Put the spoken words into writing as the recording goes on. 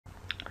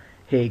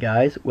Hey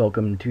guys,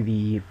 welcome to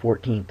the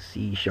 14th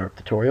C#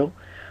 tutorial,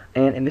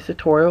 and in this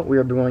tutorial we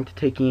are going to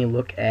taking a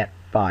look at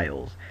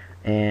files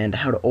and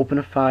how to open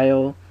a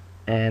file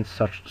and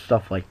such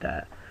stuff like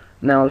that.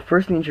 Now the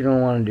first thing that you're going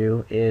to want to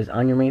do is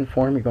on your main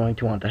form you're going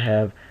to want to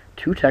have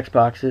two text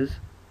boxes,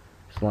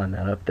 just line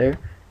that up there,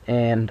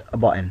 and a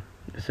button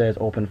that says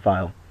open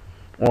file,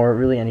 or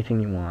really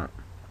anything you want,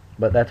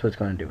 but that's what it's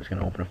going to do. It's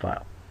going to open a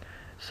file.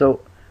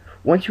 So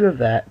once you have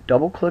that,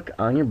 double click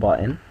on your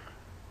button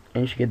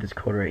and you should get this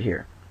code right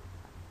here.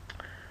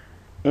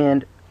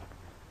 And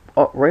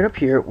right up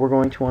here, we're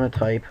going to want to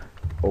type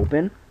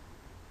open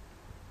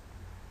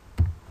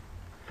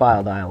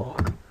file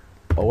dialog.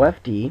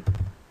 OFD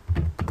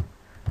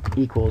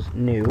equals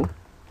new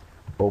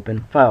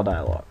open file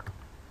dialog.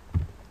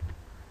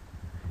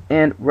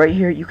 And right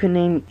here, you can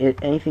name it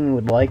anything you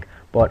would like,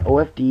 but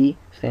OFD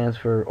stands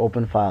for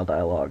open file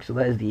dialog, so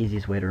that is the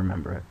easiest way to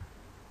remember it.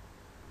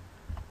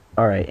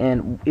 Alright,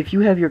 and if you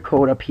have your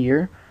code up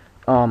here,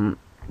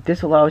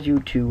 this allows you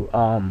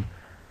to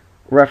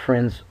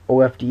reference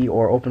OFD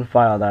or open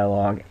file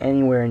dialog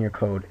anywhere in your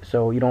code,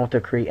 so you don't have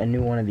to create a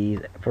new one of these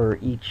for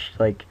each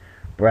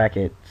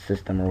bracket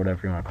system or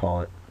whatever you want to call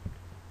it.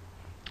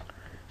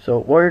 So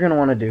what you're going to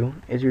want to do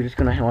is you're just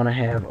going to want to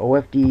have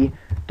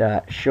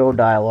OFD.show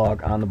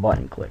dialog on the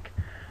button click,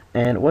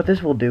 and what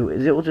this will do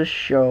is it will just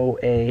show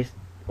a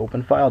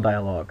open file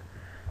dialog.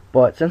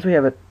 But since we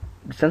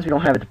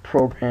don't have it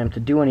programmed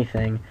to do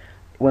anything,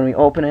 when we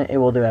open it, it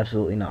will do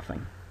absolutely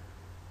nothing.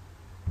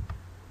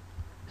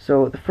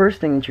 So the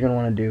first thing that you're going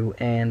to want to do,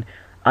 and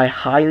I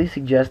highly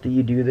suggest that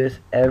you do this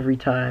every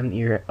time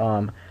you're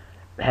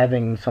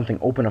having something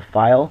open a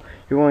file,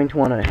 you're going to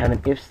want to have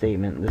an if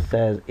statement that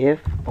says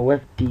if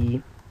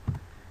OFD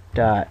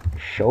dot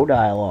show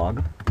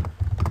dialog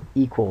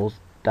equals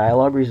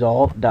dialog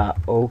result dot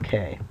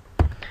OK.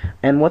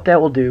 And what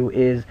that will do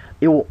is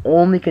it will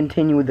only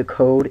continue with the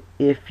code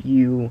if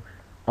you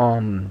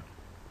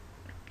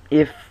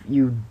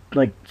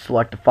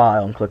select a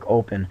file and click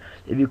open.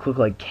 If you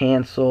click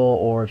cancel,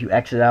 or if you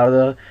exit out of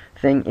the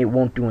thing, it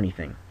won't do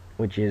anything,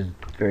 which is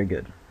very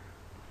good.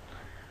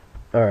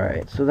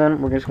 Alright, so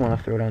then we're just going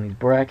to throw down these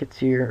brackets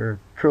here,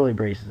 or curly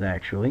braces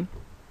actually,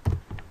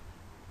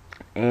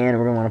 and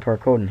we're going to want to put our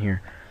code in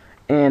here.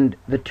 And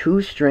the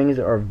two strings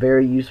that are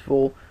very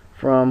useful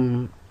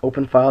from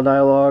open file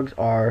dialogs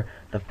are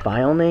the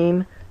file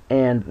name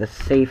and the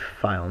safe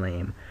file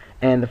name.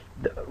 And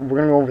we're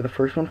going to go over the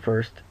first one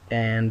first,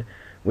 and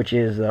which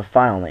is the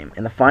file name.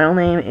 And the file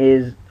name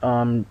is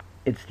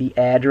it's the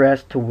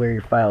address to where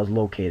your file is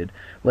located.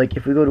 Like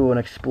if we go to an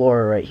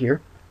Explorer right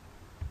here,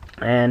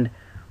 and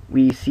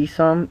we see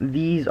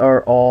these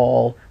are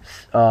all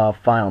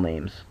file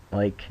names.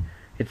 Like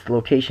it's the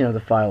location of the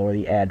file or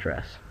the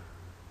address.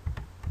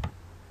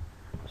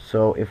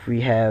 So if we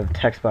have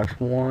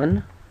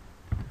textbox1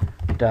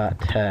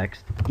 dot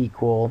text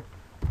equal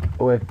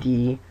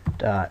OFD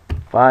dot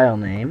file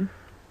name,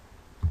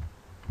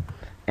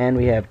 and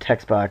we have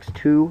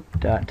textbox2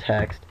 dot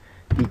text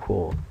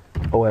equal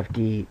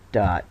OFD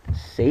dot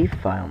safe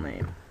file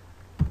name.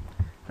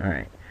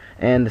 Alright,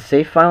 and the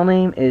safe file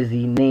name is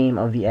the name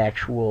of the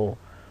actual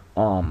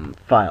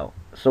file.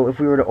 So if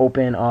we were to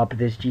open up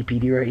this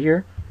GPD right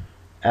here,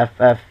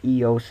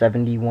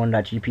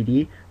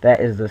 ffeo71.gpd, that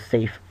is the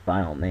safe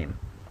file name.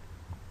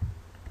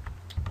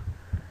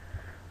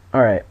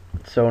 Alright,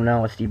 so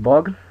now let's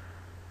debug.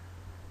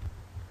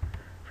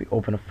 If we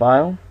open a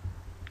file,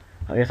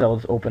 I guess I'll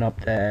just open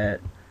up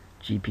that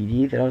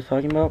GPD that I was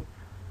talking about.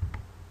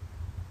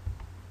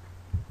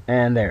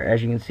 And there,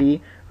 as you can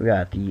see, we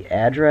got the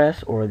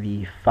address or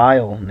the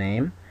file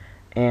name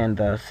and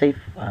the safe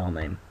file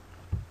name.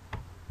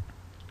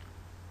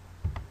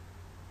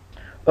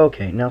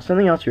 Okay, now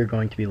something else you're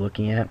going to be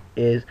looking at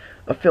is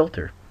a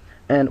filter.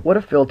 And what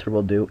a filter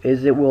will do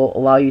is it will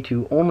allow you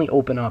to only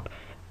open up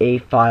a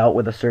file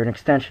with a certain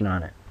extension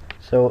on it.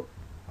 So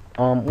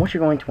what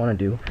you're going to want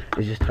to do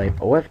is just type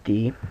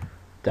OFD.filter.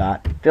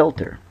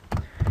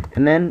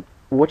 And then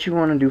what you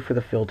want to do for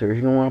the filter is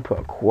you're going to want to put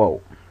a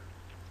quote.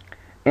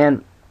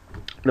 And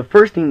the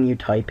first thing you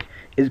type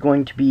is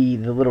going to be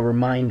the little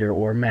reminder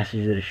or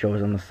message that it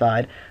shows on the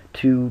side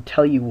to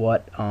tell you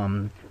what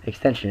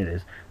extension it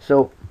is.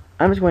 So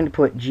I'm just going to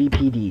put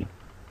GPD.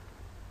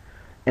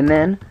 And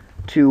then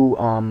to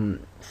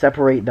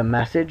separate the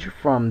message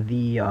from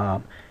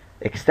the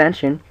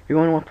extension, you're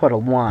going to want to put a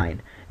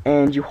line.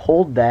 And you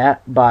hold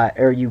that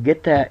you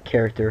get that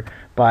character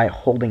by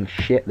holding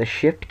the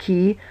shift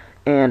key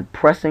and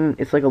pressing.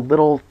 It's like a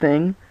little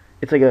thing.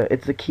 It's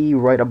a key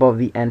right above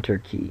the enter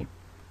key.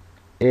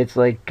 It's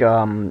it's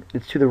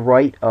to the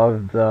right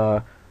of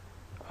the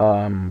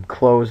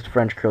closed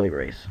French curly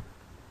brace.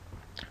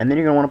 And then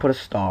you're going to want to put a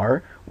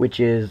star, which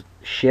is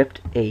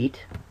shift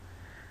 8,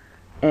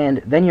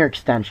 and then your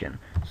extension.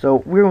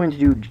 So we're going to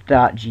do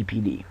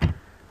 .gpd.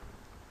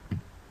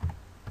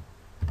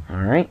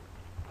 Alright.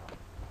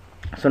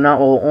 So now it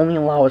will only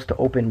allow us to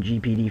open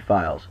GPD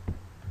files,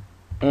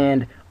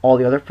 and all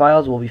the other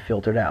files will be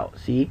filtered out.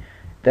 See,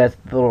 that's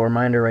the little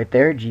reminder right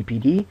there,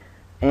 GPD,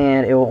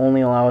 and it will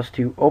only allow us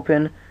to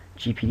open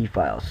GPD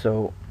files.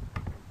 So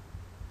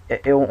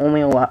it will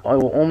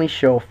only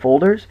show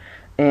folders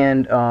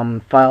and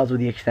files with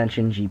the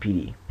extension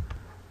GPD.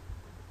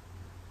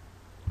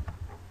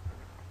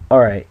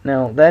 Alright,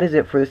 now that is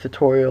it for this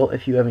tutorial.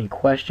 If you have any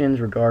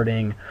questions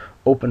regarding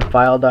open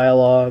file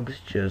dialogues,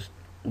 just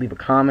leave a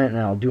comment and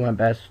I'll do my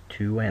best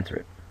to answer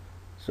it.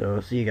 So,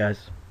 see you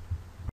guys.